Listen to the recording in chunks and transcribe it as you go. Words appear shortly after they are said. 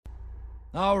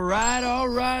All right, all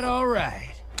right, all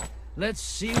right. Let's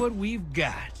see what we've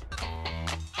got.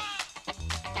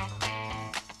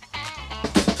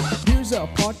 Here's a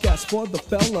podcast for the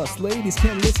fellas. Ladies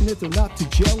can listen if they're not too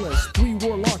jealous. Three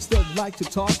warlocks that like to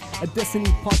talk. A Destiny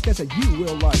podcast that you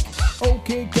will like.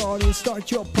 Okay, Guardian, start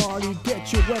your party.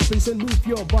 Get your weapons and move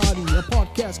your body. A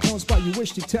podcast comes by, you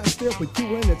wish to test it, but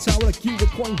you're in a tower like you were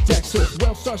Poindexter.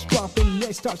 Well starts dropping,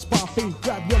 next starts popping.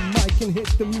 Grab your mic and hit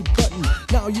the mute button.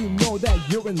 Now you know that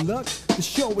you're in luck. The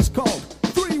show is called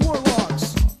Three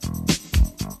Warlocks.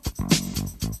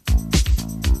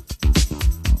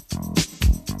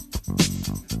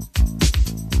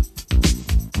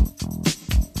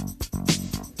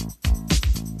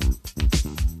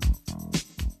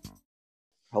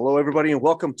 Hello, everybody, and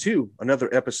welcome to another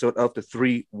episode of the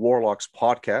Three Warlocks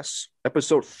podcast,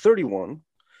 episode 31.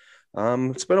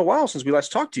 It's been a while since we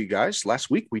last talked to you guys.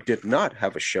 Last week, we did not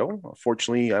have a show.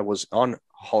 Unfortunately, I was on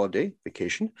holiday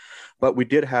vacation, but we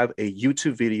did have a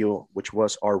YouTube video, which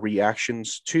was our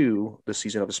reactions to the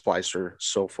season of the Splicer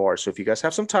so far. So if you guys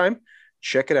have some time,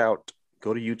 check it out.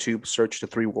 Go to YouTube, search the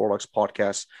Three Warlocks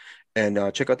podcast,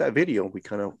 and check out that video. We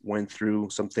kind of went through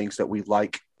some things that we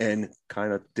like and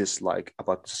kind of dislike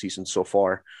about the season so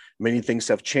far. Many things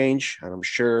have changed, and I'm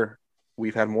sure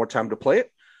we've had more time to play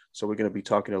it. So we're going to be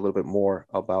talking a little bit more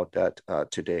about that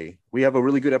today. We have a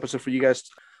really good episode for you guys.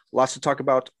 Lots to talk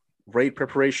about. Raid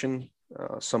preparation,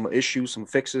 some issues, some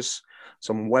fixes,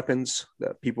 some weapons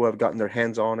that people have gotten their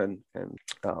hands on, and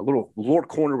a little Lord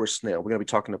Corner with Snail. We're going to be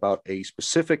talking about a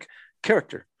specific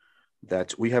character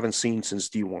that we haven't seen since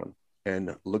D1.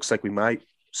 And looks like we might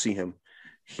see him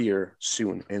here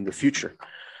soon in the future.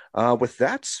 With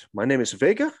that, my name is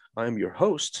Vega. I'm your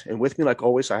host. And with me, like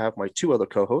always, I have my two other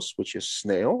co-hosts, which is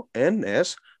Snail and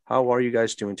Ness. How are you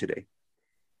guys doing today?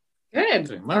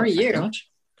 Good. How are you?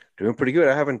 Doing pretty good.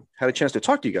 I haven't had a chance to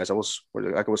talk to you guys.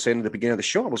 Like I was saying at the beginning of the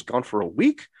show, I was gone for a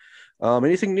week.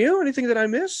 Anything new? Anything that I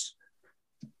miss?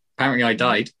 Apparently I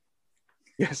died.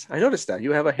 Yes, I noticed that.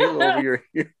 You have a halo over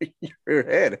your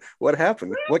head. What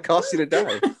happened? What caused you to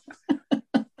die?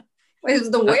 It was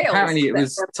the whales. Apparently it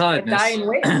was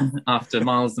tiredness after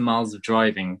miles and miles of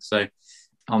driving. So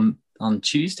on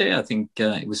Tuesday, I think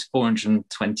it was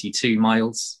 422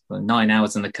 miles, 9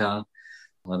 hours in the car.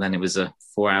 Well, then it was a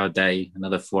 4-hour day,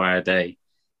 another 4-hour day.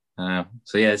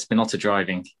 So yeah, it's been a lot of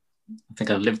driving. I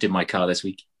think I've lived in my car this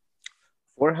week.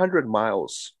 400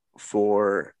 miles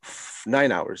for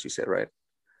 9 hours, you said, right?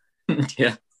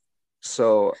 Yeah.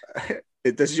 So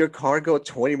does your car go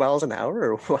 20 miles an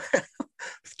hour or what?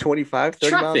 25, 30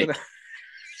 Traffic. miles an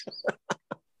hour?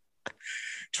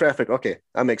 Traffic. Okay.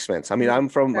 That makes sense. I mean,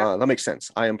 that makes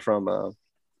sense. I am from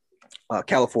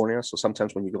California. So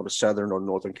sometimes when you go to Southern or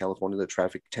Northern California, the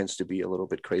traffic tends to be a little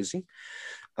bit crazy.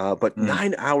 But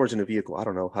 9 hours in a vehicle, I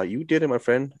don't know how you did it, my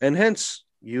friend. And hence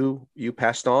you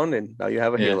passed on and now you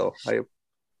have a halo.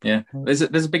 Yeah, there's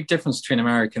a big difference between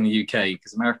America and the UK,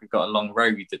 because America got a long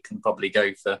road that can probably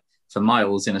go for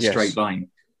miles in a straight line.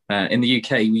 In the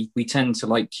UK, we tend to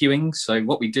like queuing. So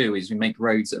what we do is we make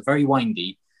roads that are very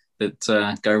windy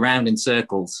that go around in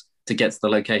circles to get to the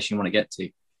location you want to get to.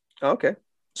 Okay,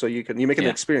 so you make an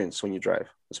experience when you drive.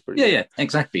 That's pretty. Yeah,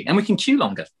 exactly, and we can queue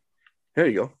longer. There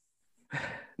you go.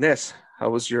 Ness, how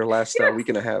was your last week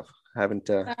and a half? I haven't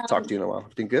talked to you in a while.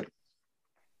 Everything good?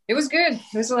 It was good.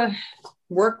 It was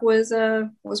work was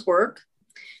work.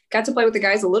 Got to play with the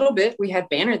guys a little bit. We had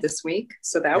banner this week,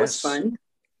 so that was fun.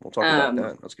 We'll talk about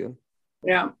that. That's good.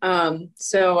 Yeah.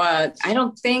 So I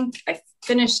don't think I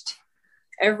finished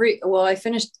I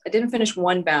didn't finish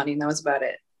one bounty, and that was about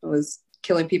it. It was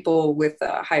killing people with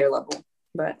a higher level.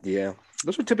 But yeah,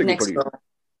 those are typically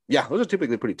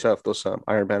pretty tough. Those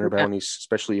Iron Banner bounties,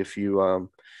 especially if you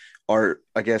are,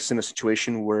 I guess, in a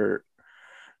situation where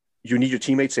you need your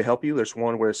teammates to help you. There's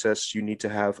one where it says you need to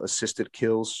have assisted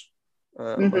kills.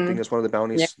 I think that's one of the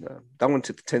bounties. Yeah. That one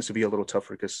tends to be a little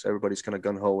tougher because everybody's kind of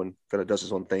gun-ho and kind of does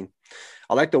his own thing.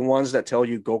 I like the ones that tell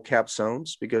you go cap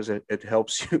zones because it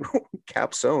helps you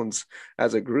cap zones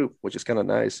as a group, which is kind of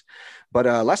nice. But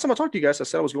last time I talked to you guys, I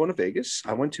said I was going to Vegas.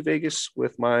 I went to Vegas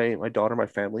with my daughter, my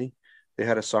family. They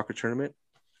had a soccer tournament.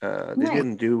 They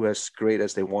didn't do as great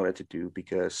as they wanted to do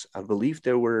because I believe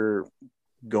they were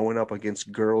going up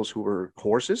against girls who were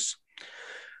horses.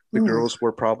 The girls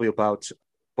were probably about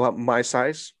my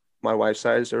size, my wife's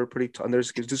size. They were pretty and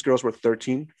these girls were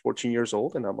 13, 14 years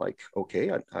old. And I'm like, okay,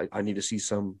 I need to see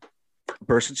some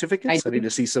birth certificates. I need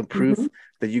to see some proof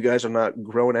that you guys are not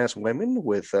grown-ass women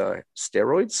with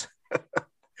steroids.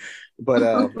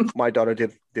 But my daughter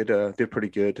did pretty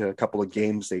good. A couple of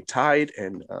games they tied,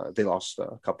 and they lost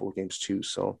a couple of games too.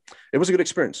 So it was a good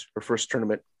experience. Her first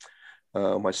tournament.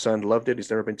 My son loved it. He's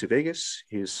never been to Vegas.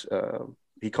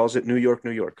 He calls it New York,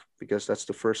 New York, because that's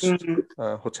the first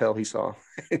hotel he saw.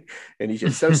 And he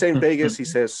just, instead of saying Vegas, he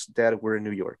says, "Dad, we're in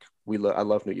New York. I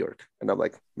love New York." And I'm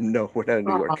like, "No, we're not in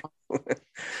New York."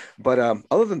 But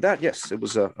other than that, yes, it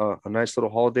was a nice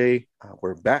little holiday.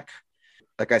 We're back.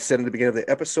 Like I said in the beginning of the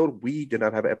episode, we did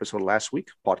not have an episode last week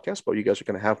podcast, but you guys are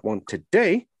going to have one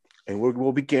today. And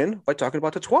we'll begin by talking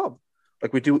about the TWAB,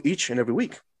 like we do each and every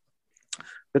week.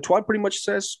 The TWAB pretty much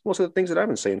says most of the things that I've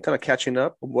been saying, kind of catching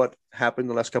up on what happened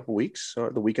the last couple of weeks, or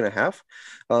the week and a half.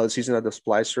 The season of the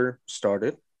Splicer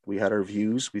started. We had our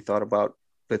views. We thought about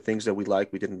the things that we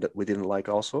liked, we didn't like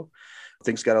also.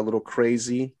 Things got a little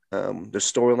crazy. The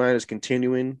storyline is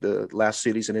continuing. The last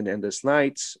city's in Endless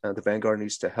Nights. The Vanguard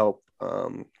needs to help.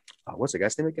 What's the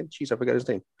guy's name again? Jeez, I forgot his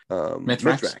name.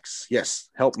 Mithrax. Yes,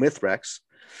 help Mithrax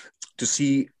to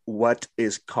see what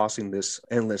is causing this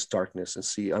endless darkness, and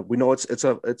see. We know it's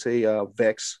a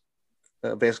Vex.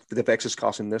 The Vex is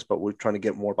causing this, but we're trying to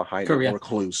get more behind it, more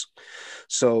clues.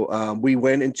 So we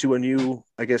went into a new,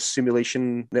 I guess,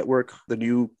 simulation network, the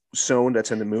new zone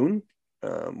that's in the moon,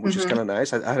 which is kind of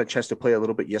nice. I had a chance to play a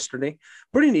little bit yesterday.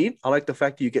 Pretty neat. I like the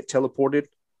fact that you get teleported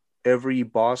every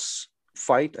boss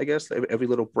fight, I guess. Every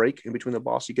little break in between the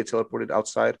boss, you get teleported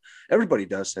outside. Everybody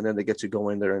does, and then they get to go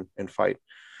in there and fight.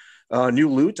 New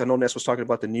loot. I know Ness was talking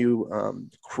about the new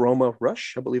Chroma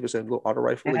Rush. I believe it's a little auto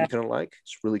rifle that you kind of like.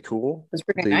 It's really cool. It's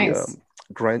pretty nice.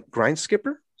 Grind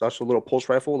Skipper. It's also a little pulse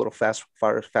rifle, a little fast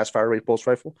fire rate pulse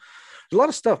rifle. There's a lot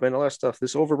of stuff, man. A lot of stuff.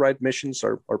 This override missions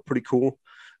are pretty cool.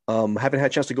 I haven't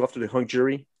had a chance to go after the hung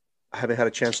jury. I haven't had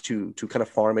a chance to kind of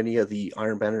farm any of the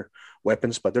Iron Banner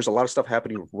weapons, but there's a lot of stuff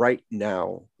happening right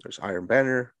now. There's Iron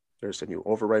Banner. There's the new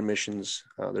override missions.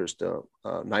 There's the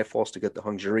Nightfalls to get the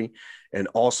hung jury, and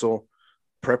also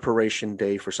preparation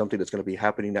day for something that's going to be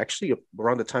happening actually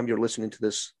around the time you're listening to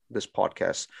this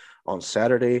podcast on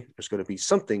Saturday. There's going to be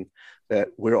something that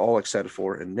we're all excited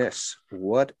for. And Ness,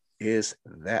 what is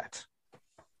that?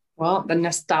 Well, the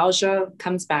nostalgia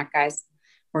comes back, guys.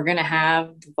 We're going to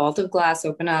have the Vault of Glass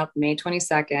open up May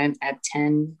 22nd at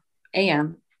 10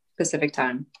 a.m. Pacific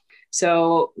time.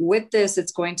 So with this,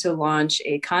 it's going to launch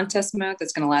a contest mode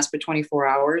that's going to last for 24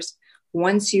 hours.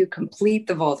 Once you complete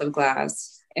the Vault of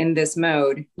Glass in this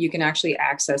mode, you can actually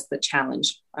access the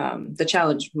challenge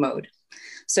mode.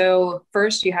 So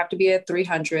first, you have to be at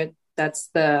 300. That's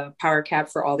the power cap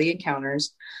for all the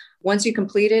encounters. Once you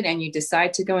complete it and you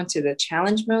decide to go into the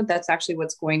challenge mode, that's actually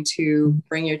what's going to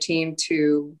bring your team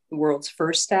to the world's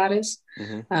first status.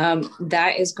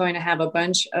 That is going to have a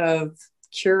bunch of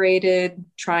curated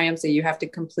triumphs that you have to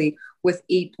complete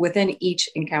within each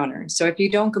encounter. So if you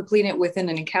don't complete it within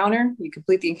an encounter, you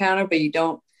complete the encounter, but you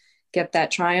don't get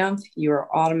that triumph, you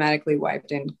are automatically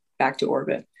wiped and back to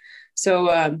orbit.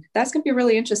 So that's going to be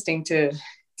really interesting to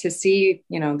see,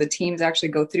 the teams actually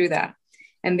go through that.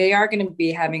 And they are going to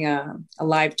be having a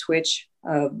live Twitch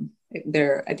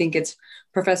there. I think it's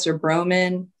Professor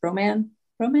Broman.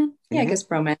 Yeah, I guess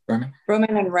Broman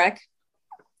and Rec.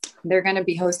 They're going to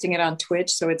be hosting it on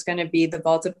Twitch. So it's going to be the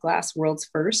Vault of Glass World's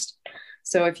First.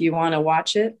 So if you want to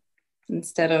watch it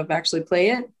instead of actually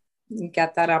play it, you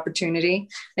get that opportunity.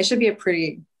 It should be a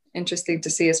pretty interesting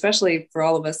to see, especially for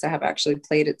all of us that have actually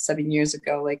played it 7 years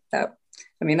ago like that.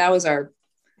 I mean, that was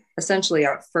essentially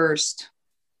our first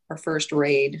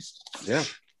raid. Yeah.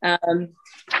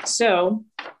 So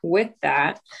with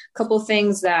that, a couple of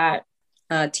things that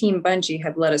Team Bungie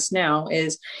have let us know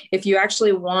is if you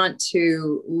actually want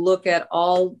to look at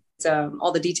all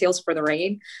the details for the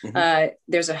raid,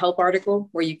 there's a help article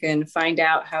where you can find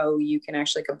out how you can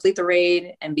actually complete the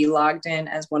raid and be logged in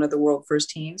as one of the world first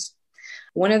teams.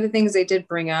 One of the things they did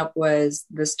bring up was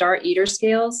the Star Eater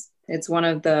scales. It's one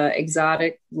of the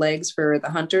exotic legs for the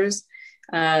hunters.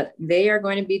 They are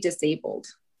going to be disabled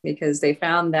because they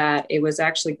found that it was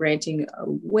actually granting a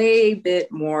way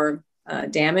bit more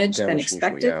damage than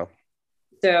expected. Yeah.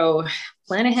 So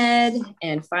plan ahead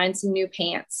and find some new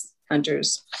pants,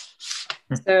 hunters.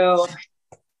 So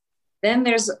then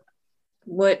there's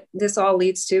what this all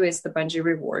leads to is the Bungie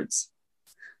rewards.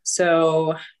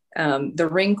 So the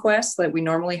ring quest that we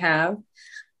normally have,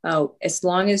 as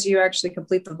long as you actually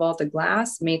complete the Vault of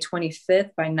Glass, May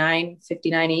 25th by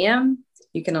 9:59 a.m.,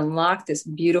 you can unlock this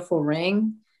beautiful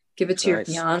ring, give it to your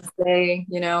fiance,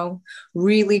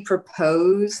 really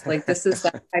propose. Like, this is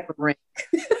that type of ring.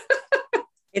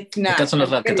 It's not. It doesn't look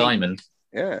like a diamond.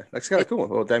 Yeah, that's kind of cool. A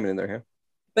little diamond in there, yeah.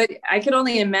 But I could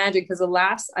only imagine because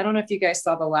I don't know if you guys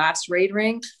saw the last raid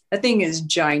ring. That thing is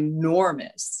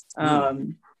ginormous.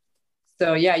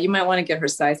 So yeah, you might want to get her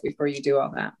size before you do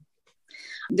all that.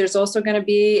 There's also going to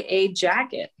be a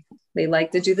jacket. They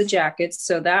like to do the jackets.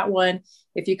 So that one,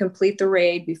 if you complete the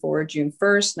raid before June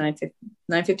 1st,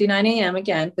 9:59 a.m.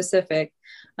 again, Pacific,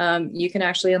 you can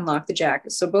actually unlock the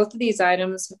jacket. So both of these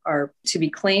items are to be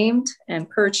claimed and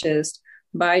purchased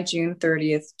by June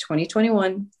 30th,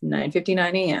 2021,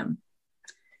 9:59 a.m.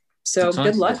 So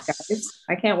good luck, guys.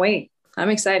 I can't wait. I'm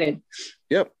excited.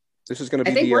 Yep. This is going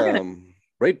to be the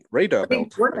radar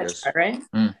belt. We're gonna try, right?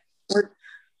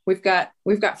 We've got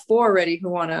 4 already who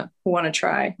wanna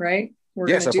try, right?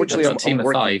 Yes, unfortunately, I'm team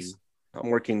of 5. I'm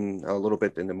working a little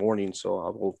bit in the morning, so I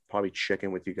will probably check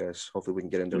in with you guys. Hopefully, we can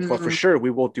get in there. But for sure,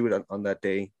 we will do it on that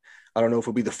day. I don't know if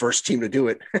we'll be the first team to do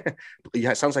it.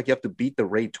 Yeah, it sounds like you have to beat the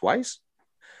raid twice.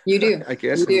 You do, I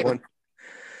guess. You do.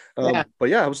 But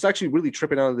yeah, I was actually really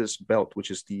tripping out of this belt, which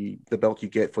is the belt you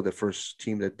get for the first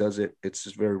team that does it. It's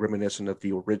just very reminiscent of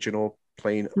the original,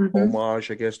 playing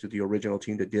homage, I guess, to the original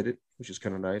team that did it, which is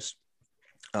kind of nice.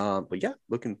 But yeah,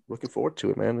 looking forward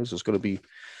to it, man. This is going to be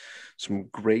some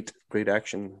great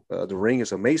action. The ring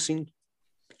is amazing.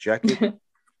 The jacket,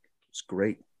 it's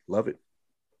great. Love it.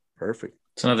 Perfect.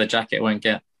 It's another jacket I won't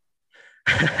get.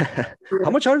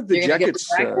 How much are the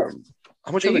jackets?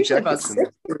 How much are the jackets?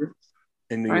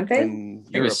 In Europe?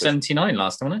 It was $79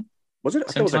 last time, wasn't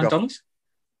it? Was it? $79?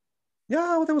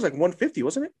 Yeah, well, that was like $150,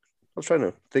 wasn't it? I was trying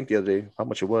to think the other day how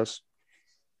much it was.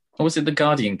 Or was it the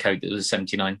Guardian coat that was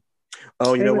 $79?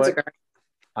 Oh, you know what?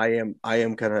 I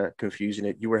am kind of confusing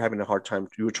it. You were having a hard time.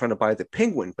 You were trying to buy the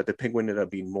Penguin, but the Penguin ended up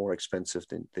being more expensive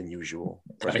than usual.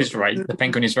 That is right. The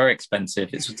Penguin is very expensive.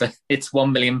 It's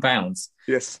 £1 million.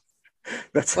 Yes,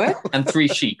 that's what. And 3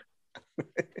 sheep.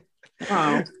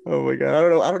 Wow. Oh my god.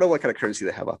 I don't know what kind of currency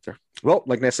they have out there. Well,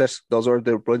 like Ness says, those are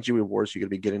the Bungie rewards you're gonna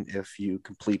be getting if you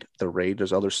complete the raid.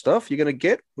 There's other stuff you're gonna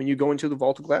get when you go into the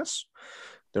Vault of Glass.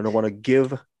 They don't want to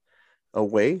give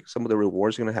away some of the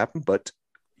rewards are gonna happen, but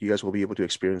you guys will be able to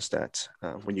experience that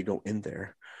when you go in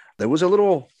there. There was a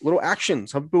little action.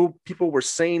 Some people were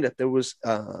saying that there was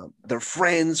their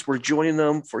friends were joining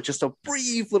them for just a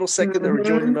brief little second. They were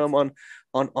joining them on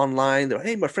online. They're,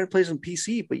 hey, my friend plays on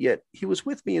PC, but yet he was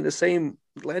with me in the same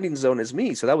landing zone as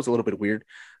me. So that was a little bit weird.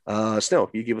 Snow,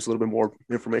 can you give us a little bit more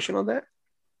information on that?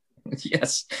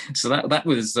 Yes. So that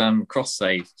was cross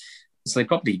save. So they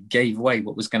probably gave away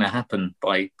what was going to happen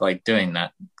by doing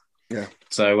that. Yeah.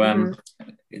 So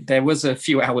there was a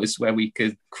few hours where we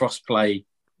could cross play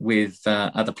with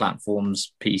other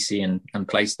platforms, PC and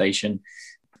PlayStation.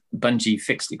 Bungie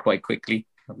fixed it quite quickly.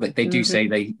 They do say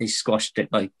they squashed it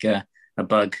like a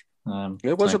bug.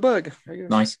 It was a bug.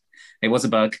 Nice. It was a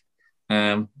bug.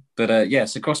 So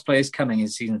crossplay is coming in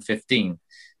season 15.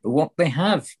 But what they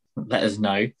have let us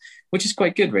know, which is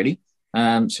quite good, really.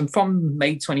 So from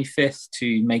May 25th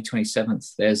to May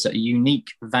 27th, there's a unique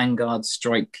Vanguard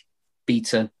Strike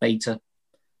beta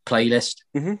playlist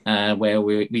where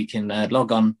we can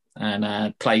log on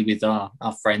and play with our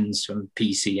friends from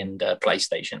PC and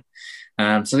PlayStation.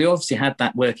 So they obviously had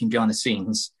that working behind the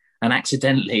scenes, and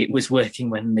accidentally it was working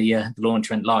when the launch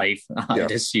went live,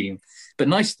 I'd assume. But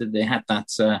nice that they had that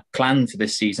planned for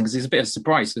this season, because it's a bit of a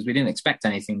surprise because we didn't expect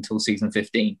anything until season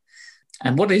 15.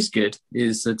 And what is good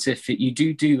is that if you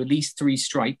do at least 3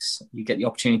 strikes, you get the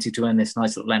opportunity to earn this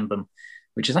nice little emblem,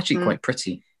 which is actually quite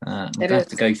pretty. I'm going to have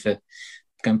to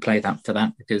go and play that for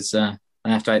that, because I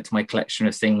have to add to my collection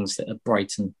of things that are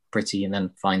bright and pretty, and then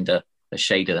find a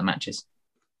shader that matches.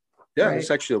 Yeah, right.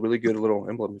 It's actually a really good little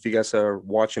emblem. If you guys are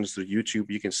watching this through YouTube,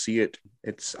 you can see it.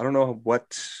 I don't know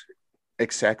what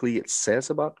exactly it says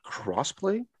about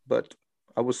crossplay, but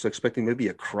I was expecting maybe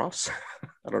a cross.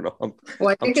 I don't know.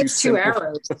 I think it's 2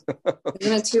 arrows.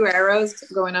 Isn't it 2 arrows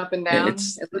going up and down? It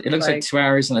looks like 2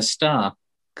 arrows and a star,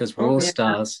 because we're all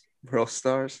stars. We're all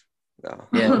stars? No.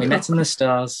 Yeah, we met in the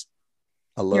stars.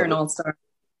 I love it. You're an all-star.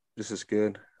 This is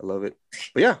good. I love it.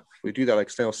 But yeah, we do that.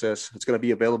 Like Snell says, it's going to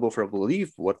be available for, I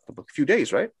believe, a few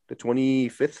days, right? The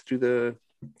 25th to the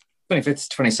 25th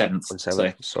to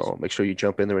 27th. So make sure you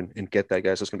jump in there and get that,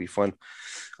 guys. It's going to be fun.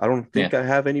 I don't think I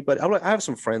have anybody. I have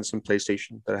some friends in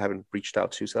PlayStation that I haven't reached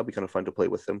out to, so that'll be kind of fun to play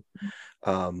with them.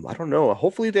 I don't know.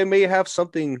 Hopefully they may have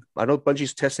something. I know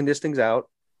Bungie's testing these things out,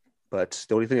 but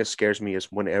the only thing that scares me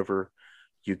is whenever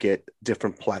you get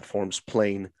different platforms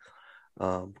playing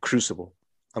Crucible.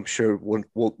 I'm sure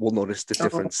we'll notice the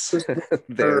difference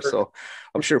there. So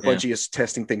I'm sure Bungie is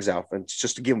testing things out, and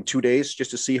just to give them 2 days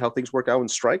just to see how things work out in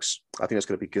strikes. I think that's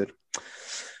going to be good.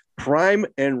 Prime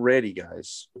and ready,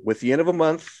 guys. With the end of a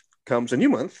month comes a new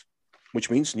month, which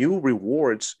means new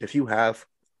rewards if you have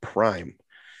Prime.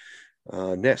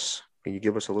 Ness, can you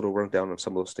give us a little rundown on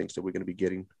some of those things that we're going to be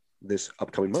getting this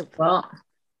upcoming month? Well,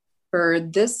 For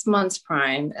this month's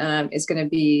Prime, is going to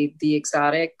be the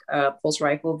exotic pulse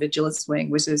rifle Vigilant Swing,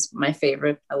 which is my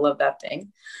favorite. I love that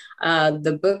thing.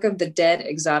 The Book of the Dead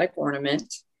exotic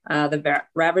ornament, the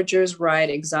Ravager's Ride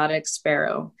exotic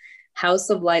Sparrow, House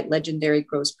of Light legendary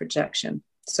gross projection.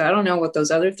 So I don't know what those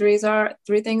other three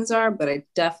things are, but I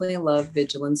definitely love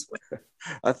Vigilant Swing.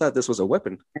 I thought this was a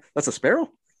weapon. That's a sparrow?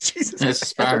 Jesus. It's a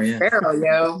sparrow, yeah. Sparrow,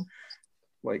 yo.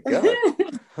 My God.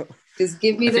 Just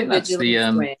give me the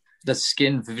Vigilant Swing. The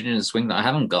skin for Vigilant Swing that I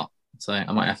haven't got. So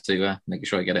I might have to make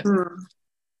sure I get it.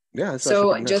 Yeah.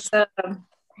 So just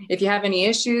if you have any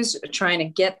issues trying to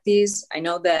get these, I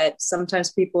know that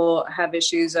sometimes people have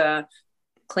issues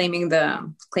claiming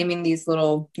these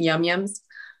little yum-yums.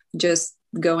 Just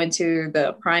go into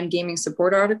the Prime Gaming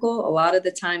support article. A lot of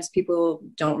the times people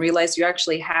don't realize you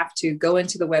actually have to go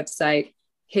into the website,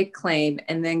 hit claim,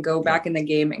 and then go back in the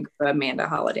game and go to Amanda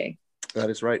Holiday.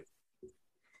 That is right.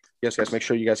 Yes, guys, make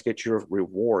sure you guys get your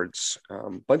rewards.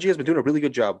 Bungie has been doing a really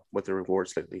good job with the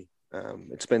rewards lately.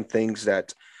 It's been things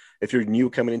that if you're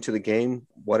new coming into the game,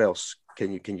 what else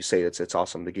can you say? It's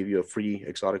awesome. They give you a free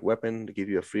exotic weapon, they give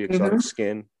you a free exotic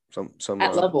skin, some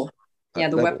at level. Yeah,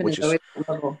 the level, weapon is always at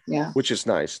level. Yeah. Which is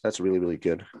nice. That's really, really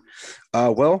good.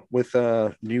 Well, with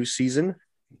new season,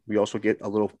 we also get a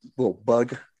little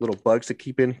bugs to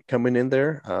keep coming in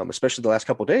there, especially the last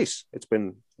couple of days. It's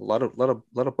been a lot of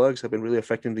bugs have been really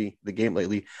affecting the game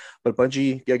lately. But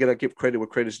Bungie, I gotta give credit where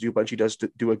credit's due. Bungie does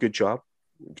do a good job,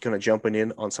 kind of jumping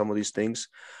in on some of these things.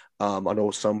 I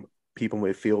know some people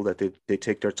may feel that they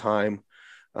take their time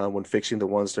when fixing the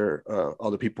ones that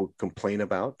other people complain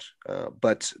about,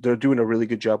 but they're doing a really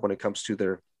good job when it comes to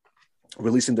their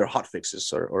releasing their hot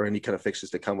fixes or any kind of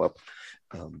fixes that come up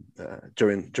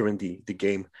during the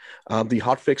game. The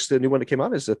hot fix, the new one that came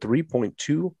out, is a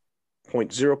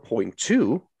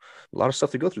 3.2.0.2. A lot of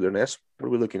stuff to go through there, Ness. What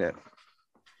are we looking at?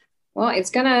 Well, it's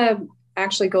gonna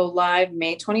actually go live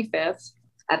May 25th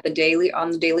on the daily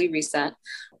reset.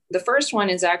 The first one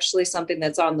is actually something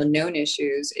that's on the known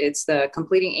issues. It's the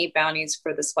completing 8 bounties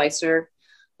for the Slicer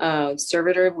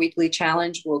Servitor weekly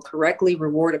challenge will correctly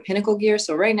reward a pinnacle gear.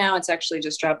 So right now it's actually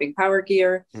just dropping power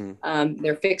gear.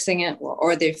 They're fixing it,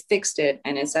 or they fixed it,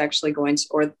 and it's actually going to,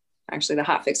 or actually the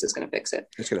hot fix is going to fix it.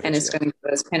 It's going to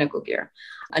give us pinnacle gear.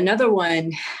 Another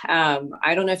one,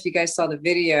 I don't know if you guys saw the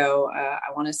video.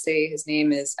 I want to say his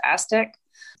name is Aztec,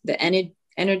 the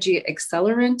energy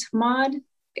accelerant mod.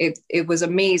 It was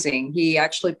amazing. He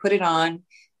actually put it on.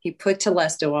 He put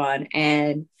Telesto on,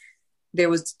 and there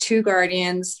was 2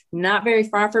 guardians, not very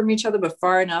far from each other, but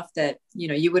far enough that,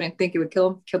 you wouldn't think it would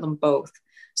kill them both.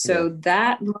 So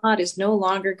that mod is no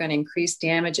longer going to increase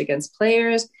damage against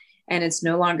players, and it's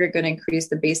no longer going to increase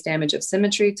the base damage of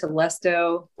Symmetry,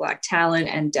 Telesto, Black Talon,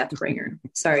 and Deathbringer.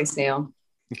 Sorry, Snail.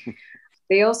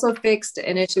 They also fixed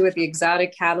an issue with the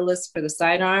exotic catalyst for the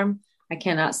sidearm. I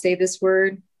cannot say this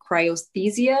word.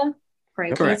 Cryothesia.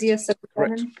 Correct.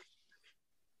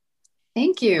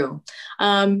 Thank you.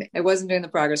 I wasn't doing the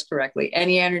progress correctly.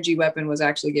 Any energy weapon was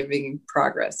actually giving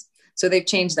progress. So they've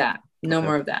changed that. No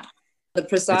more of that. The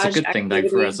Presage. It's a good thing though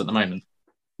for us at the moment.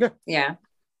 Yeah.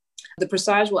 The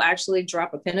Presage will actually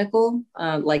drop a pinnacle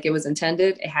like it was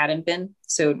intended. It hadn't been.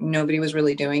 So nobody was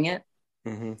really doing it.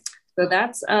 So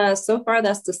that's so far,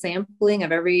 that's the sampling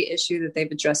of every issue that they've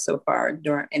addressed so far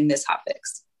in this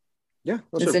hotfix. Yeah,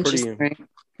 those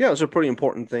are pretty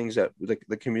important things that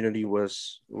the community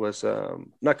was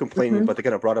not complaining, but they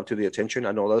kind of brought up to the attention.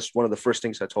 I know that's one of the first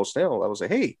things I told Snail. I was like,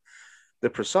 hey,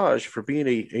 the Presage, for being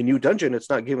a new dungeon,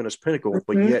 it's not giving us pinnacle,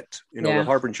 but yet the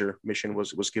Harbinger mission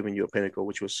was giving you a pinnacle,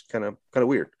 which was kind of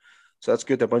weird. So that's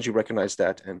good that Bungie recognized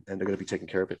that, and they're going to be taking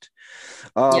care of it.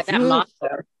 That motto.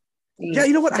 Yeah,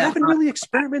 you know what? I haven't really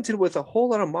experimented with a whole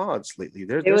lot of mods lately.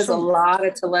 There was a lot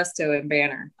of Telesto in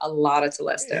Banner. A lot of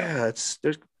Telesto. Yeah,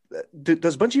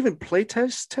 does Bungie even play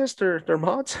test their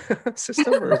mods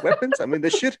system or weapons? I mean, they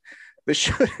should.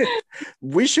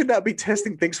 We should not be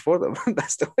testing things for them.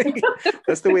 That's the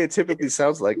way it typically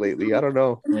sounds like lately. I don't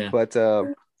know, but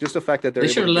just the fact that they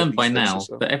should have learned by now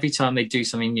that every time they do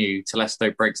something new,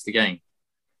 Telesto breaks the game.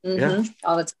 Yeah,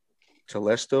 all the time.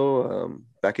 Telesto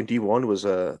back in D1 was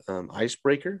a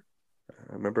icebreaker.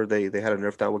 I remember they had a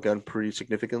nerfed down gun pretty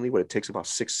significantly, but it takes about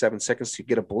 6-7 seconds to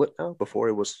get a bullet now. Before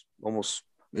it was almost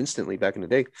instantly back in the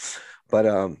day. But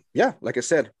like I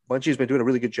said, Bungie's been doing a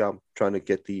really good job trying to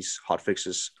get these hot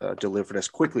fixes delivered as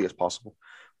quickly as possible,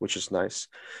 which is nice.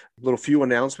 Few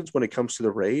announcements when it comes to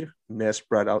the raid. Ness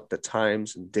brought out the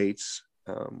times and dates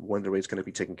when the raid's going to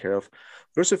be taken care of.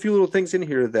 There's a few little things in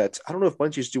here that I don't know if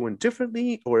Bungie's doing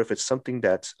differently or if it's something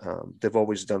that they've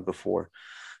always done before.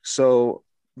 So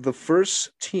the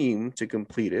first team to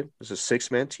complete it is a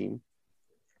 6-man team.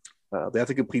 They have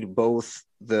to complete both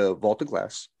the Vault of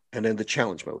Glass and then the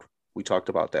challenge mode. We talked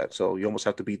about that. So you almost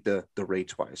have to beat the raid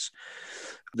twice.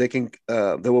 They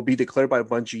will be declared by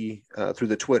Bungie through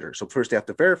the Twitter. So first they have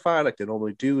to verify like they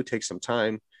normally do. It takes some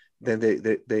time. Then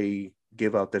they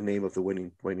give out the name of the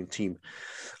winning team.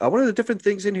 One of the different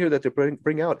things in here that they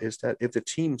bring out is that if the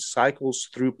team cycles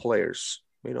through players,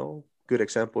 good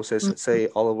example says, say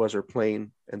all of us are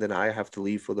playing and then I have to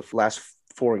leave for the last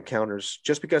 4 encounters.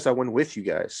 Just because I went with you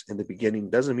guys in the beginning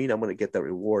doesn't mean I'm going to get that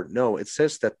reward. No, it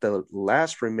says that the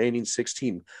last remaining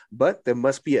 16, but there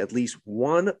must be at least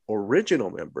one original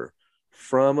member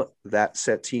from that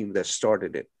set team that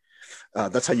started it.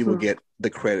 That's how you will get the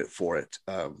credit for it.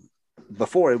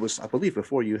 Before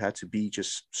you had to be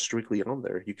just strictly on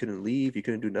there. You couldn't leave. You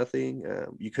couldn't do nothing.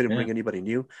 You couldn't bring anybody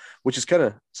new, which is kind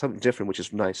of something different, which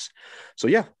is nice. So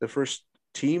yeah, the first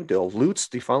team, they'll loot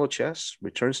the final chest,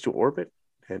 returns to orbit,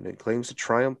 and then claims the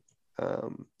triumph.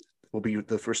 Will be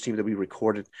the first team that we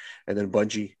recorded, and then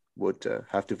Bungie would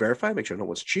have to verify, make sure no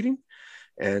one's cheating,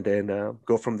 and then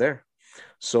go from there.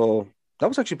 So that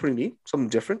was actually pretty neat, something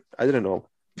different. I didn't know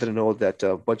that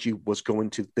Bungie was going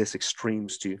to this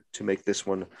extremes to make this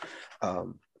one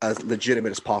as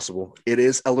legitimate as possible. It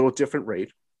is a little different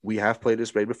raid. We have played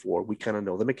this raid before. We kind of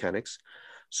know the mechanics.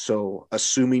 So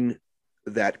assuming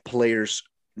that players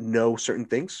know certain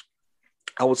things,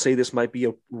 I would say this might be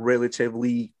a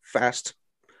relatively fast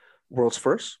world's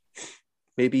first.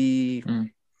 Maybe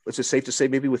it's just safe to say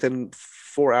maybe within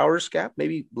 4 hours gap,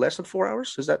 maybe less than 4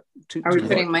 hours. Is that too? Are we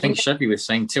putting money? I think Chevy was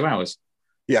saying 2 hours.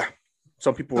 Yeah.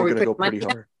 Some people were going to go pretty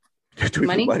hard. Do we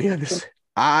put money on this?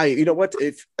 You know what?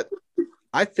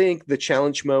 I think the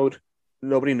challenge mode,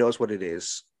 nobody knows what it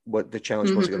is, what the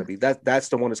challenge mode is going to be. That's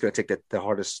the one that's going to take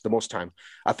the most time.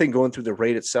 I think going through the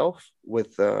raid itself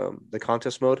with the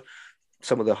contest mode,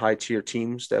 some of the high tier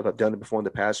teams that have done it before in the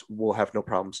past will have no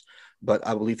problems. But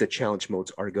I believe the challenge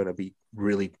modes are going to be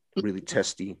really, really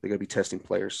testy. They're going to be testing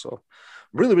players. So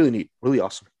really, really neat, really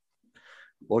awesome.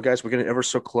 Well, guys, we're getting ever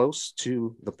so close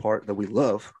to the part that we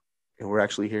love, and we're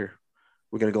actually here.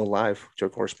 We're going to go live to our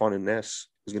correspondent, Ness,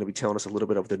 who's going to be telling us a little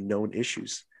bit of the known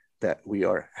issues that we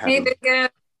are having. Hey, Vicka.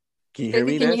 Can you hear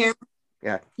me, Ness?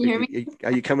 Yeah. Can you hear me?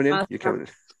 Are you coming in? You're coming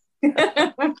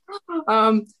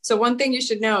in. So one thing you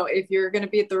should know, if you're going to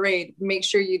be at the raid, make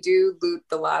sure you do loot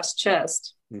the last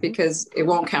chest because it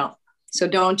won't count. So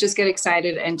don't just get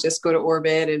excited and just go to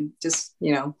orbit and just,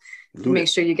 make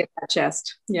sure you get that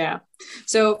chest. Yeah.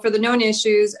 So for the known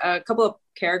issues, a couple of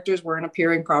characters weren't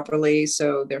appearing properly,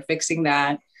 so they're fixing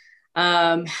that.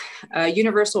 A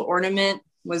universal ornament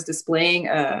was displaying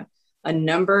a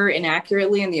number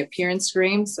inaccurately in the appearance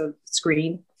screen. So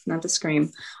screen, not the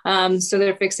screen. So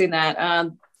they're fixing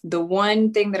that. The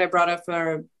one thing that I brought up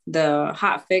for the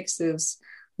hot fix is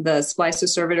the Splicer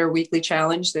Servitor weekly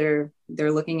challenge. They're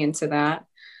looking into that.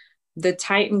 The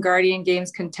Titan Guardian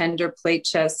Games contender plate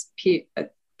chest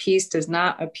piece does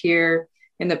not appear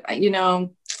in the,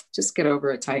 just get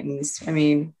over it, Titans. I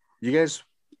mean, you guys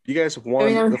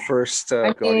won the first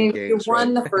Guardian Games. You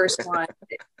won the first one.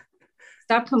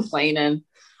 Stop complaining.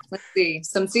 Let's see.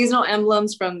 Some seasonal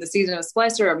emblems from the season of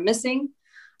Splicer are missing.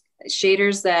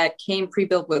 Shaders that came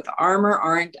pre-built with armor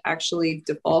aren't actually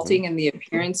defaulting in the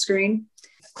appearance screen.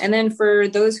 And then for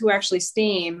those who actually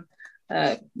Steam,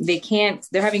 they're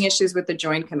having issues with the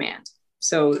join command.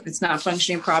 So it's not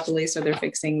functioning properly. So they're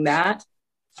fixing that.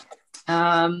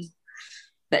 The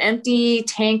empty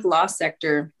tank lost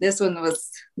sector.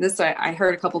 I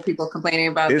heard a couple people complaining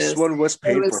about this. This one was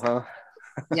painful, huh?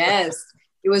 Yes.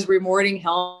 It was rewarding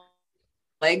helm.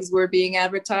 Legs were being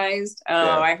advertised.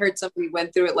 I heard somebody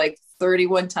went through it like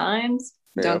 31 times.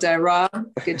 Yep. Don't die, Rob.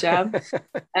 Good job.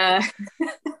 And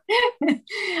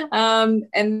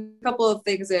a couple of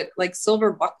things that like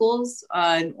silver buckles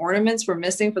and ornaments were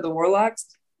missing for the warlocks.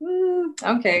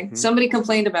 Okay. Somebody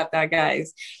complained about that,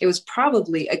 guys. It was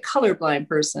probably a colorblind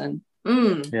person.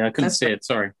 Yeah, I couldn't see it.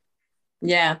 Sorry.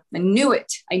 Yeah, I knew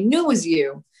it. I knew it was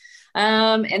you.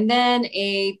 And then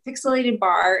a pixelated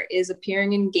bar is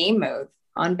appearing in game mode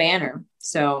on banner.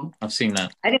 So I've seen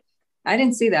that. I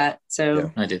didn't see that. So yeah,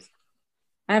 I did.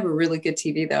 I have a really good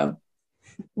TV though.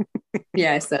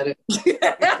 Yeah, I said it.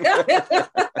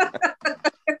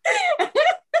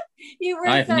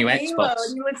 I have a new Xbox.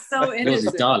 You look so innocent. Yours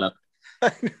is dial-up.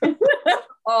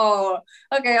 Oh,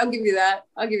 okay. I'll give you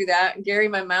that. Gary,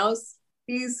 my mouse,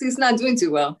 he's not doing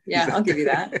too well. Yeah, I'll give you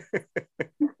that.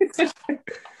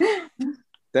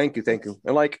 Thank you.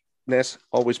 And like Ness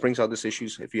always brings out these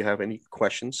issues. If you have any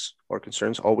questions or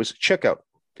concerns, always check out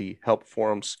the help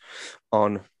forums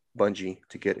on Bungie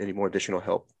to get any more additional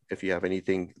help if you have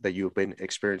anything that you've been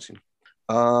experiencing.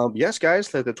 Yes, guys,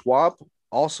 the TWAB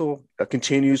also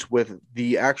continues with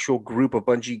the actual group of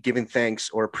Bungie giving thanks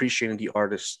or appreciating the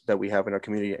artists that we have in our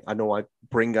community. I know I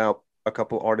bring out a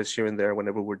couple artists here and there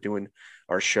whenever we're doing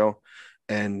our show,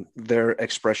 and their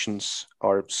expressions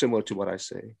are similar to what I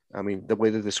say. I mean, the way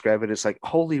they describe it is like,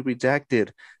 holy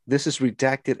redacted, this is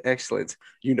redacted excellent.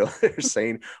 You know, they're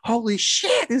saying, holy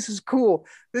shit, this is cool.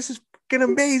 This is fucking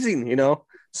amazing, you know?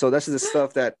 So that's the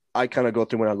stuff that I kind of go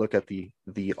through when I look at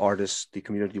the artists, the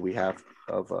community we have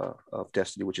of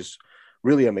Destiny, which is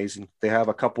really amazing. They have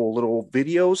a couple little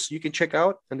videos you can check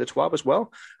out in the TWAB as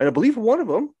well. And I believe one of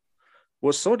them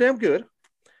was so damn good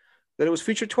that it was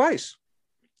featured twice.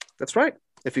 That's right.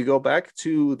 If you go back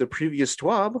to the previous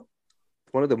TWAB,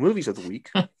 one of the movies of the week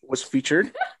was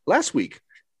featured last week.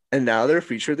 And now they're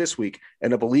featured this week.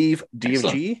 And I believe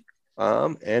DMG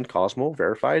and Cosmo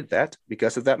verified that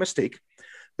because of that mistake,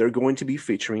 they're going to be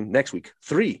featuring next week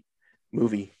 3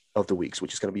 movie of the weeks,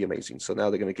 which is going to be amazing. So now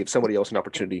they're going to give somebody else an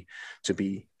opportunity to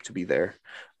be there.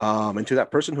 And to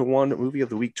that person who won movie of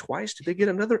the week twice, did they get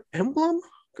another emblem?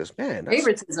 Because man,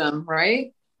 favoritism,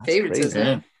 right? Favoritism.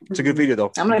 Yeah. It's a good video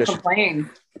though. I'm going to complain.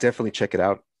 Definitely check it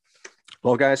out.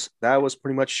 Well, guys, that was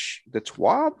pretty much the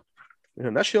TWAB in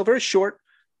a nutshell. Very short,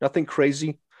 nothing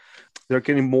crazy. They're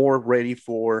getting more ready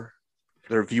for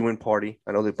their viewing party.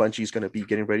 I know that Bungie is going to be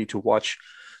getting ready to watch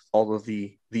all of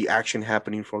the action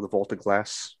happening for the Vault of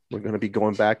Glass. We're going to be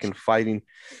going back and fighting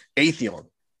Atheon.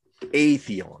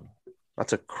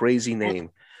 That's a crazy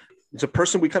name. It's a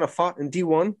person we kind of fought in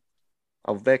D1,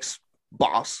 a Vex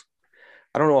boss.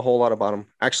 I don't know a whole lot about him.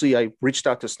 Actually, I reached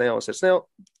out to Snail and said, Snail,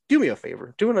 do me a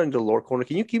favor. Do it in the lore corner.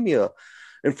 Can you give me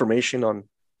information on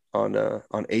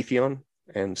Atheon?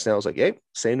 And Snail's like, hey,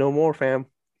 say no more, fam.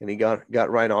 And he got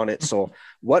right on it. So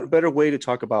what better way to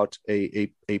talk about a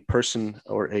person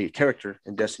or a character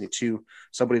in Destiny 2,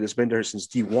 somebody that's been there since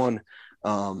D1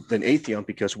 than Atheon,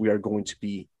 because we are going to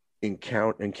be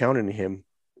encountering him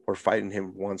or fighting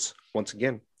him once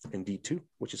again in D2,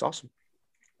 which is awesome.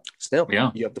 Still,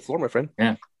 yeah, you have the floor, my friend.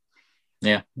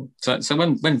 Yeah. So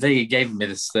when they gave me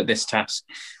this task,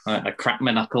 I cracked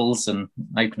my knuckles and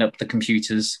opened up the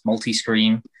computers,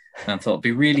 multi-screen, and thought it'd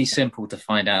be really simple to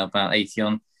find out about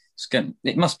Atheon.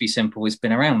 It must be simple. It's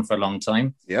been around for a long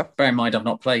time. Yeah. Bear in mind, I've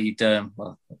not played.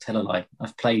 I'll tell a lie.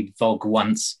 I've played VoG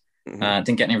once.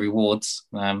 Didn't get any rewards.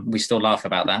 We still laugh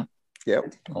about that. Yeah.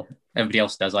 Well, everybody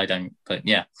else does. I don't. But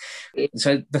yeah.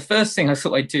 So the first thing I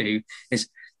thought I'd do is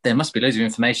there must be loads of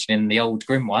information in the old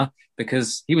Grimoire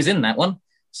because he was in that one.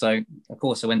 So of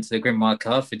course I went to the Grimoire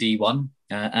card for D1,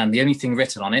 and the only thing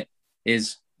written on it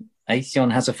is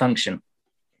Atheon has a function.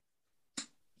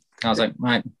 I was like,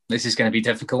 right, this is going to be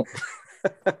difficult.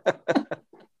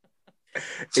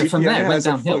 So from there, it went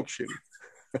downhill.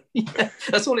 Yeah,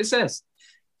 that's all it says.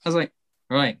 I was like,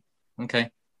 right, okay.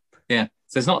 Yeah,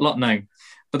 so there's not a lot known,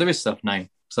 but there is stuff known.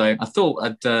 So I thought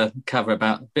I'd cover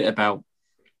a bit about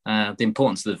the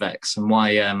importance of the Vex and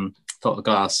why Vault of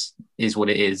Glass is what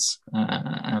it is,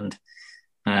 and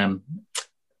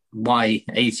why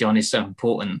Atheon is so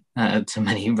important to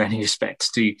many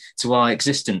respects to our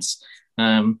existence.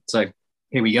 So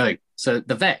here we go. So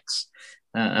the Vex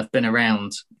have been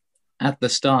around at the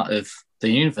start of the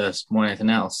universe more than anything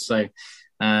else. So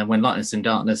when Lightness and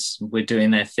Darkness were doing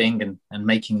their thing and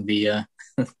making the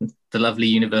the lovely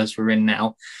universe we're in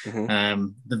now,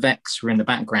 the Vex were in the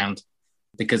background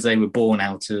because they were born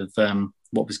out of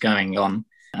what was going on.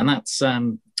 And that's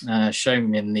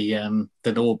shown in the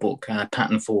lore book,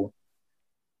 Patternfall,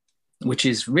 which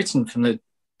is written from the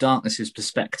Darkness's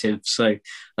perspective. So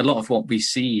a lot of what we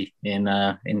see in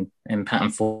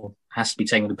Patternfall has to be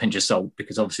taken with a pinch of salt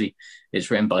because obviously it's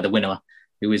written by the winner,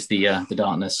 who is the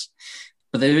Darkness.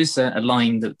 But there is a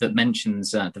line that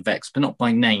mentions the Vex, but not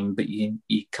by name, but you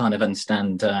kind of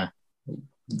understand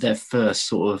their first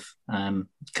sort of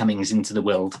comings into the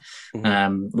world,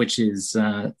 which is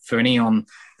for an eon,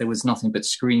 there was nothing but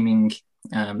screaming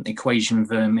equation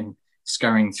vermin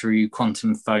scurrying through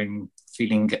quantum foam,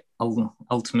 feeling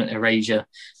ultimate erasure,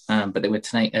 but they were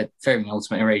fearing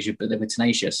ultimate erasure, but they were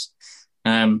tenacious.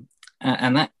 And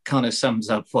that kind of sums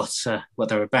up what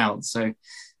they're about. So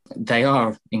they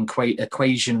are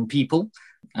equation people,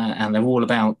 and they're all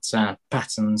about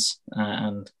patterns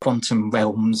and quantum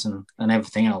realms and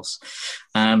everything else.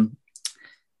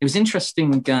 It was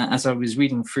interesting as I was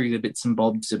reading through the bits and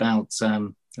bobs about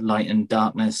light and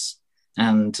darkness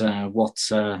and what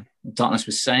Darkness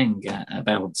was saying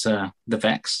about the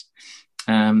Vex.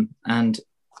 And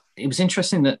it was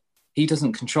interesting that he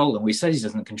doesn't control them. He says he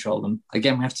doesn't control them.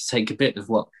 Again, we have to take a bit of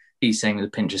what he's saying with a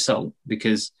pinch of salt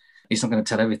because he's not going to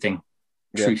tell everything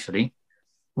truthfully.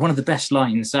 one of the best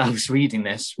lines I was reading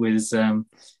this was,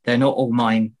 they're not all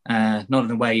mine, not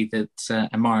in a way that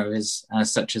Amaro is,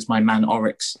 such as my man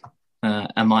Oryx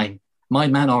are mine. My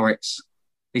man Oryx.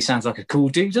 He sounds like a cool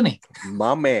dude, doesn't he?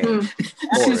 My man,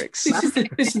 Oryx.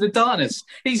 This is the darkness.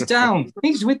 He's down.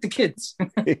 He's with the kids.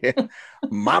 Yeah.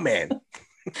 My man.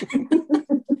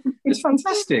 It's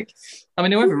fantastic. I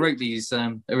mean, whoever wrote these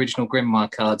original Grimoire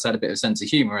cards had a bit of sense of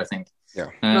humour, I think.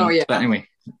 Yeah. But anyway,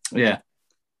 yeah.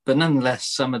 But nonetheless,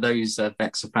 some of those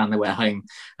Vex have found their way home.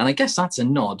 And I guess that's a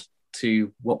nod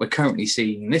to what we're currently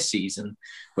seeing this season,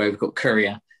 where we've got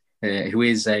Courier, who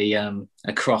is a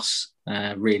cross,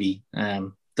 really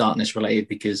darkness related,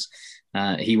 because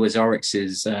he was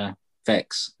Oryx's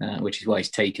Vex, which is why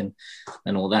he's taken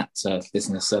and all that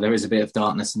business. So there is a bit of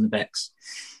darkness in the Vex.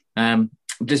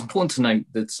 But it's important to note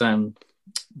that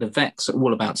the Vex are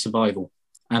all about survival,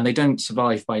 and they don't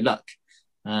survive by luck.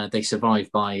 They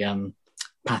survive by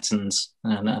patterns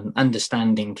and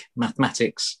understanding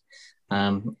mathematics.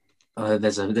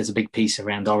 There's a big piece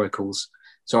around oracles.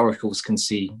 So oracles can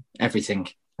see everything,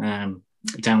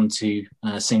 down to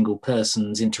a single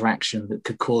person's interaction that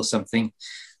could cause something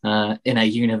in a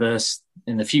universe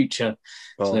in the future.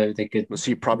 Well, so they could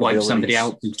wipe somebody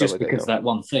out just because of that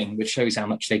one thing, which shows how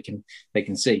much they can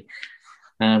see.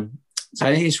 So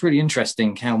I think it's really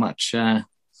interesting how much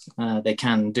they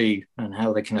can do and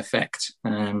how they can affect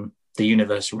the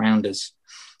universe around us.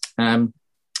 And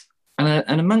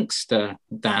amongst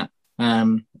that,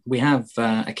 we have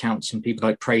accounts from people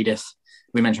like Pradith.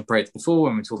 We mentioned Pradith before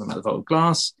when we were talking about the Vault of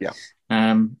Glass. Yeah.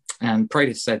 And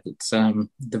Pradith said that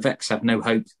the Vex have no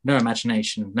hope, no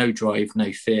imagination, no drive,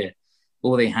 no fear.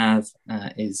 All they have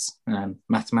is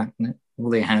mathematics. All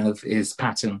they have is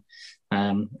pattern.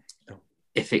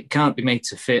 If it can't be made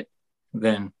to fit,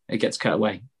 then it gets cut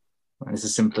away. And it's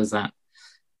as simple as that.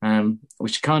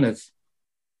 Which kind of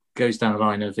goes down the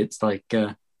line of it's like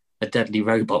a deadly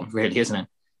robot, really, isn't it?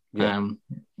 Yeah.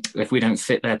 If we don't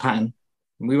fit their pattern,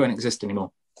 we won't exist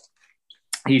anymore.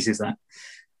 Easy as that.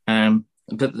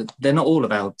 But they're not all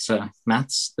about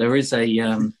maths. There is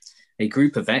a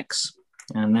group of Vex,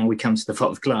 and now we come to the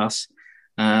Vault of Glass,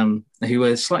 who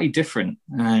are slightly different.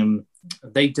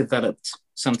 They developed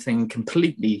something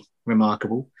completely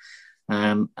remarkable,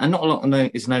 and not a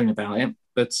lot is known about it.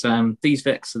 But these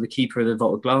Vex are the keeper of the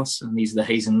Vault of Glass, and these are the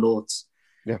Hazen Lords.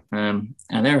 Yeah. And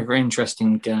they're a very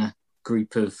interesting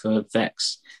group of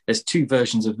Vex. There's two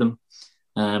versions of them.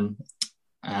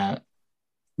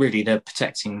 Really, they're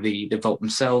protecting the vault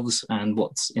themselves and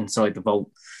what's inside the vault.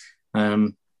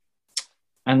 And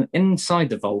inside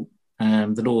the vault,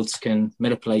 the Lords can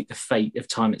manipulate the fate of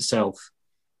time itself,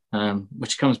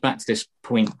 which comes back to this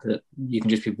point that you can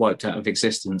just be wiped out of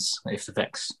existence if the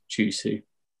Vex choose to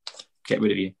get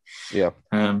rid of you. Yeah.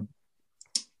 And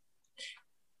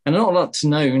not a lot's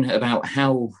known about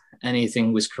how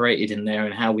anything was created in there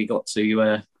and how we got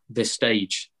to this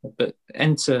stage. But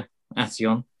enter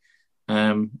Atheon.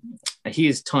 He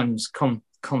is time's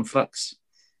conflux,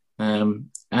 and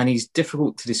he's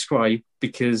difficult to describe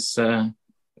because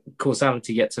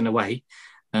causality gets in the way,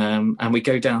 and we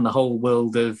go down the whole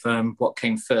world of what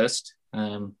came first,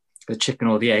 the chicken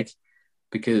or the egg,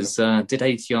 because did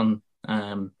Atheon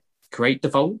create the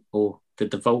vault, or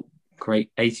did the vault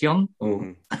create Atheon,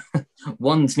 or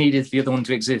one's needed for the other one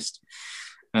to exist?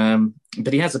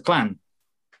 But he has a plan.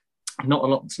 Not a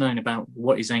lot's known about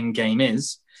what his end game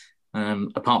is,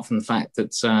 apart from the fact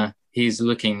that he's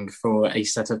looking for a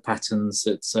set of patterns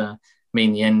that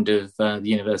mean the end of the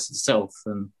universe itself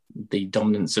and the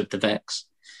dominance of the Vex,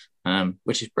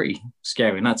 which is pretty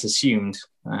scary. And that's assumed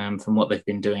from what they've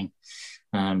been doing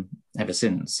ever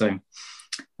since. So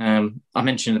I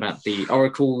mentioned about the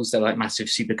oracles. They're like massive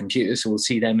supercomputers, so we'll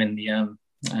see them in the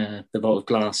Vault of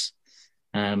Glass.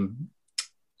 And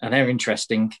they're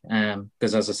interesting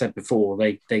because, as I said before,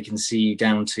 they can see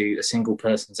down to a single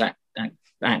person's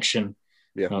action,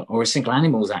 or a single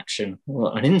animal's action,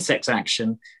 or an insect's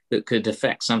action that could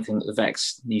affect something that the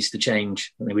Vex needs to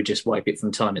change, and they would just wipe it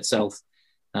from time itself,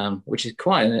 which is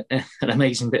quite an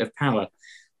amazing bit of power.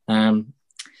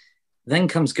 Then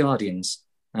comes Guardians.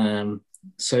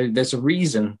 So there's a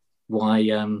reason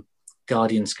why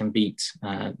Guardians can beat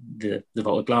the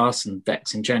Vault of Glass and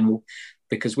Vex in general,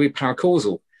 because we're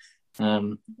paracausal.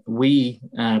 We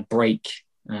break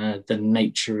the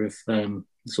nature of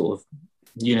sort of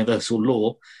universal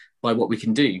law by what we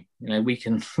can do. You know, we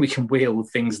can wield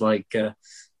things like a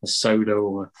soda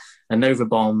or a nova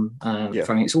bomb.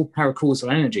 It's all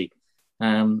paracausal energy,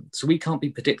 so we can't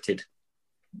be predicted.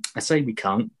 I say we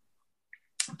can't.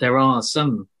 There are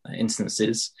some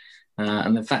instances,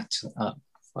 and in fact,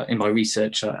 in my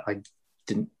research, I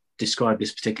didn't describe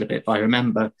this particular bit, but I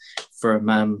remember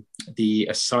from the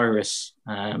Osiris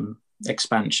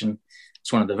expansion,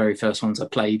 it's one of the very first ones I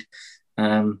played,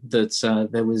 that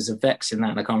there was a Vex in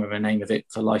that, and I can't remember the name of it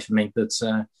for the life of me, but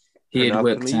he had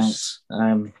worked out,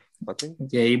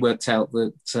 he worked out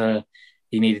that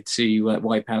he needed to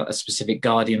wipe out a specific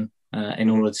Guardian in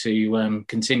order to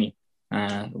continue,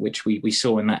 which we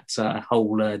saw in that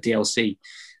whole DLC.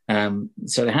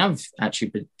 So they have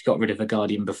actually got rid of a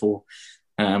Guardian before,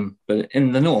 but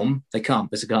in the norm, they can't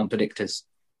because they can't predict us.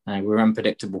 We're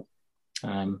unpredictable.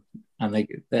 And they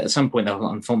at some point,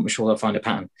 I'm sure they'll find a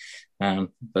pattern,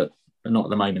 but not at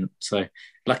the moment. So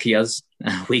lucky us,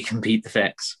 we can beat the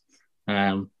Vex.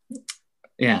 And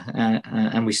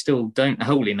we still don't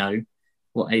wholly know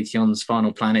what Atheon's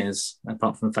final plan is,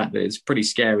 apart from the fact that it's pretty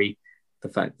scary, the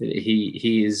fact that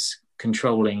he is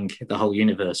controlling the whole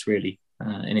universe, really,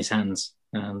 in his hands.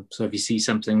 So if you see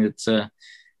something that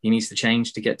he needs to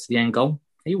change to get to the end goal,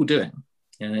 he will do it.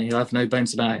 He'll have no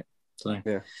bones about it. So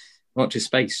watch his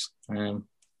space. We're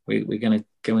going to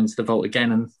go into the vault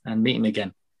again and meet him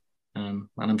again. And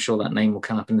I'm sure that name will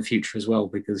come up in the future as well,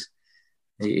 because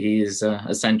he is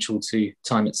essential to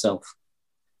time itself.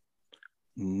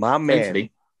 My man.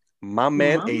 Hopefully. My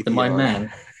man, Atheon. My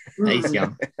man,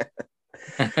 Atheon.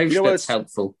 Hopefully that's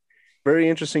helpful. Very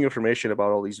interesting information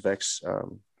about all these Vex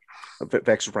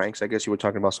ranks. I guess you were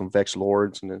talking about some Vex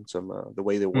lords and then some the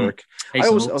way they work. I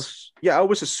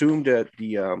always assumed that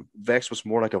the Vex was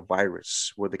more like a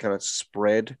virus where they kind of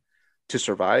spread to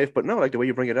survive, but no, like the way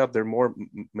you bring it up, they're more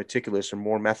meticulous and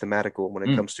more mathematical when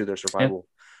it comes to their survival,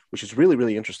 which is really,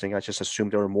 really interesting. I just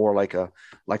assumed they were more like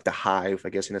the hive, I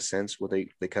guess, in a sense, where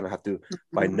they kind of have to,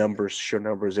 by numbers, sheer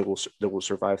numbers, they will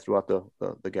survive throughout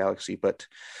the galaxy. But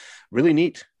really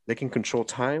neat. They can control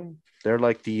time. They're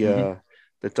like the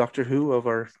Doctor Who of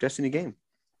our Destiny game.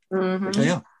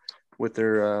 With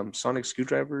their sonic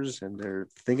screwdrivers and their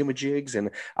thingamajigs. And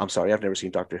I'm sorry, I've never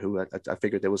seen Doctor Who. I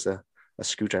figured there was a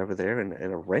screwdriver there and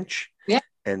a wrench. Yeah.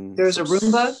 And there's a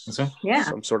Roomba.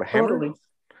 Some sort of hammer. Totally.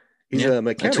 He's a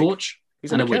mechanic. A torch.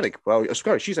 He's a mechanic. Well,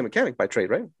 she's a mechanic by trade,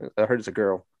 right? I heard it's a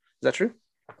girl. Is that true?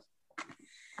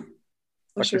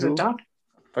 She's a doctor.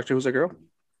 Doctor Who's a girl?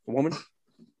 A woman?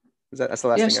 That's the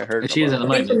last thing I heard. She is at the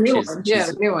moment.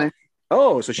 The new one.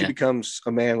 Oh, so she becomes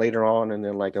a man later on, and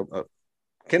then like a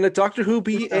can a Doctor Who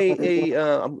be a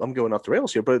I'm going off the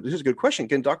rails here, but this is a good question.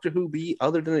 Can Doctor Who be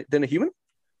other than a human?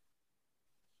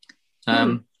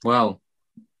 Well,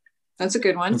 that's a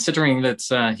good one. Considering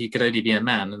that he could only be a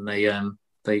man, and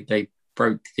they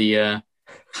broke the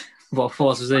what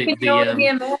was it? Be a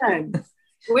man.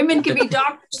 Women can be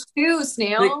doctors too,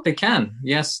 Snail. They can.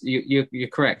 Yes, you're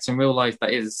correct. In real life, that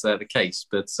is the case.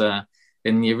 But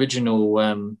in the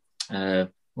original,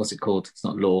 what's it called? It's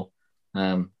not law.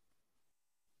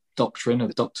 Doctrine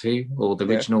of Doctor Who, or the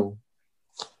original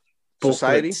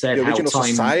society, said the original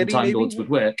how Time Lords would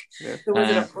work.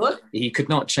 He could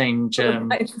not change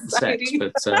sex,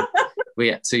 but we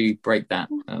had to break that,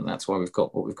 and that's why we've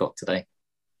got what we've got today.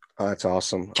 Oh, that's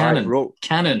awesome.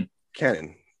 Canon.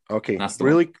 Okay,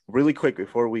 really quick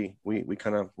before we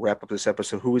kind of wrap up this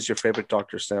episode. Who is your favorite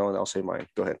Doctor, Snell? And I'll say mine.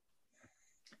 Go ahead.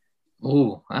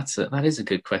 Oh, that is a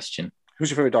good question. Who's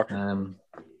your favorite Doctor?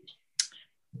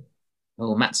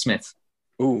 Matt Smith.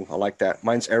 Ooh, I like that.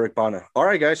 Mine's Eric Bana. All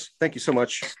right, guys. Thank you so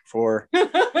much for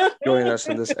joining us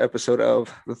in this episode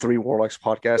of the Three Warlocks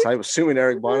podcast. I'm assuming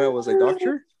Eric Bana was a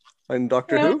doctor in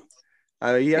Doctor Who.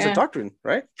 He has a doctrine,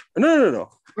 right? No.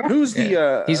 Who's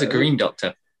the... he's a green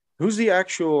doctor. Who's the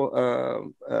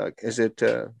actual... is it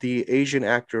the Asian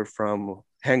actor from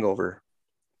Hangover?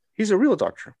 He's a real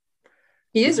doctor.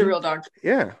 He is a real doctor.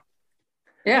 Yeah.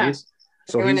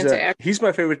 So he's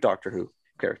my favorite Doctor Who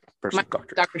person.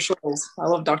 Dr. Scholes. I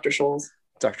love Dr. Scholes.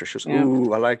 Dr. Scholes. Yeah.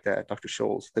 Ooh, I like that. Dr.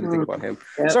 Scholes. Didn't think about him.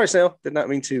 Yep. Sorry, Snail. Did not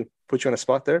mean to put you on a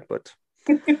spot there, but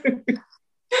thank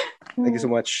you so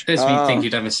much. Does me think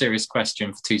you'd have a serious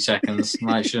question for 2 seconds.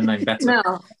 I should have known better.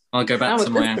 No. I'll go back to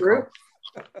my uncle.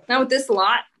 Not with this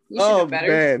lot. You should know better.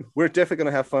 Man. We're definitely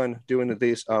going to have fun doing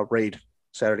this raid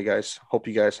Saturday, guys. Hope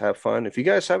you guys have fun. If you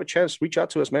guys have a chance, reach out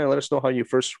to us, man. Let us know how you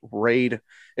first raid.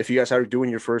 If you guys are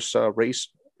doing your first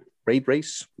raid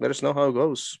race, let us know how it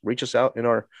goes. Reach us out in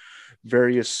our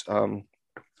various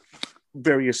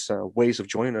ways of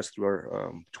joining us through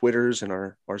our Twitters and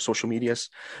our social medias.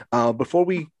 Before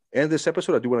we end this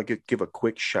episode, I do want to give a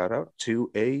quick shout out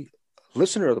to a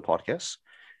listener of the podcast.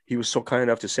 He was so kind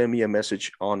enough to send me a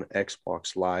message on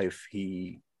Xbox Live.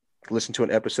 He listened to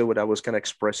an episode where I was kind of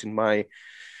expressing my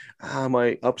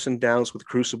ups and downs with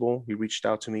Crucible. He reached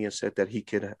out to me and said that he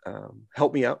could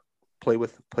help me out play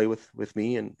with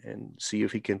me and see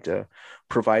if he can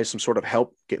provide some sort of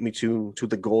help, get me to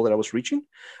the goal that I was reaching.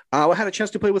 I had a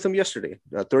chance to play with him yesterday.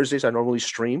 Thursdays I normally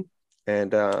stream,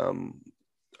 and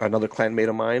another clanmate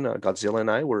of mine, Godzilla,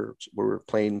 and I were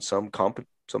playing some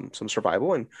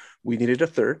survival, and we needed a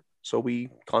third, so we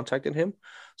contacted him.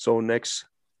 So Next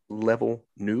Level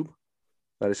Noob,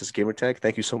 that is his gamer tag.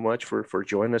 Thank you so much for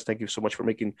joining us. Thank you so much for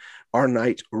making our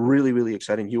night really, really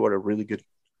exciting. You are a really good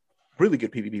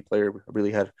PvP player. I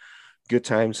really had good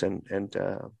times, and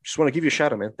just want to give you a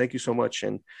shout out, man. Thank you so much,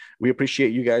 and we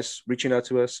appreciate you guys reaching out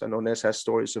to us. I know Ness has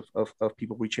stories of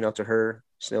people reaching out to her,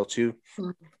 Snail too.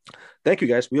 Thank you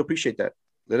guys. We appreciate that.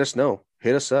 Let us know.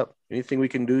 Hit us up. Anything we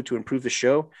can do to improve the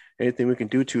show, anything we can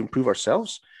do to improve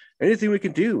ourselves, anything we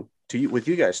can do with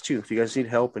you guys too. If you guys need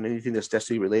help and anything that's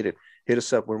Destiny related, hit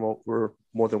us up. We're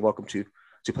more than welcome to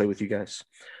play with you guys.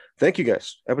 Thank you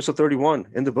guys. Episode 31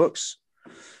 in the books.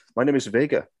 My name is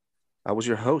Vega. I was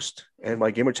your host, and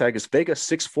my gamer tag is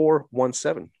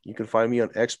Vega6417. You can find me on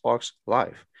Xbox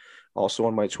Live. Also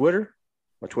on my Twitter.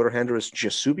 My Twitter handle is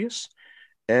Jasubius.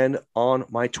 And on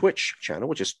my Twitch channel,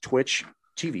 which is Twitch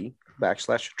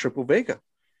TV/Triple Vega.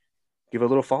 Give a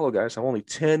little follow, guys. I'm only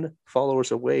 10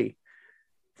 followers away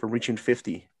from reaching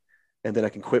 50. And then I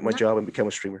can quit my job and become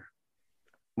a streamer.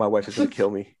 My wife is going to kill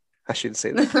me. I shouldn't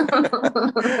say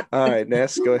that. All right,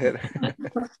 Ness, go ahead.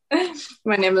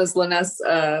 My name is Liness.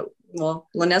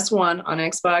 Liness1 on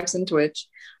Xbox and Twitch.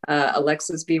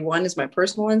 Alexis B1 is my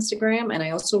personal Instagram, and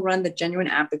I also run the Genuine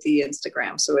Apathy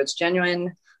Instagram. So it's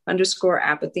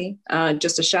genuine_apathy.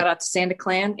 Just a shout out to Santa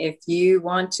Clan. If you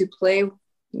want to play,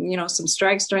 some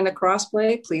strikes during the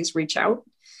crossplay, please reach out.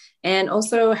 And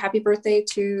also, happy birthday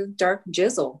to Dark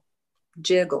Jizzle.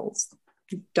 Jiggles.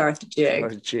 Darth Jig.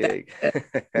 Darth Jig.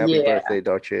 Happy birthday,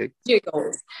 Darth Jig.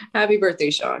 Jiggles. Happy birthday,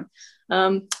 Sean.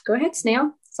 Go ahead,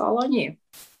 Snail. It's all on you.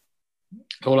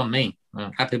 All on me.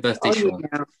 Happy birthday, Sean.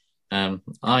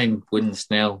 I'm Wooden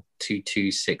Snail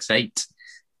 2268.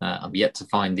 I've yet to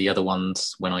find the other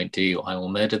ones. When I do, I will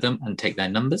murder them and take their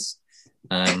numbers.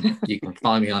 You can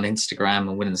find me on Instagram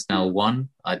and Wooden Snail 1.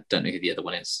 I don't know who the other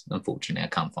one is. Unfortunately, I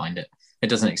can't find it. It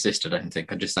doesn't exist, I don't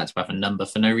think. I just had to have a number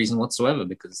for no reason whatsoever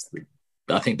because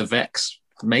I think the Vex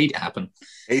made it happen.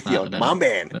 Atheon, my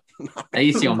man.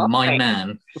 Atheon, my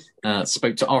man,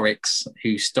 spoke to Oryx,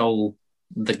 who stole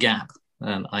the gap.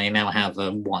 And I now have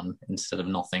a 1 instead of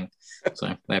nothing.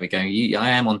 So there we go.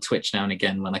 I am on Twitch now and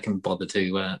again when I can bother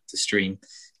to stream.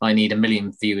 I need 1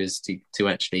 million viewers to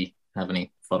actually have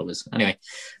any followers. Anyway,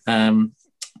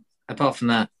 apart from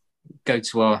that, go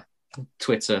to our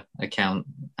Twitter account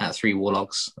at 3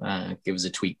 Warlocks. Give us a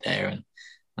tweet there, and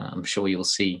I'm sure you'll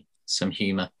see some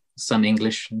humor, some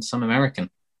English and some American.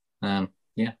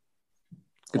 Good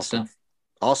stuff.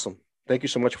 Awesome. Thank you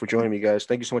so much for joining me, guys.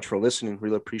 Thank you so much for listening.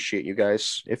 Really appreciate you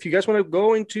guys. If you guys want to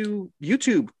go into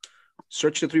YouTube,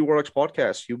 search the 3 Warlocks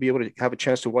podcast. You'll be able to have a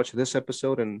chance to watch this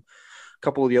episode and a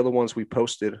couple of the other ones we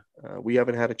posted. We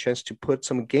haven't had a chance to put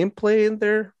some gameplay in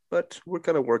there, but we're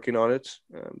kind of working on it.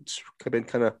 It's been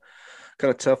kind of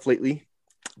tough lately,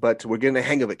 but we're getting the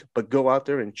hang of it. But go out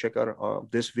there and check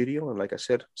out this video. And like I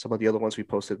said, some of the other ones we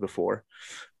posted before.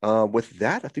 With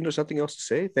that, I think there's nothing else to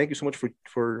say. Thank you so much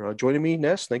for joining me,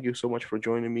 Ness. Thank you so much for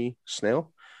joining me,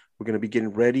 Snail. We're going to be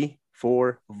getting ready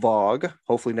for VOG.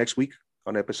 Hopefully next week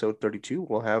on episode 32,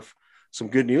 we'll have some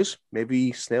good news.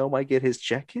 Maybe Snail might get his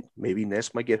jacket. Maybe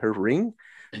Ness might get her ring.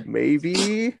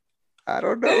 Maybe, I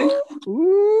don't know.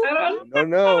 Ooh, I don't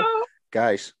know.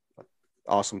 Guys,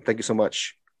 awesome. Thank you so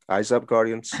much. Eyes up,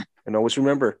 Guardians. And always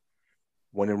remember,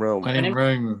 when in Rome. When in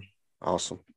Rome. Awesome.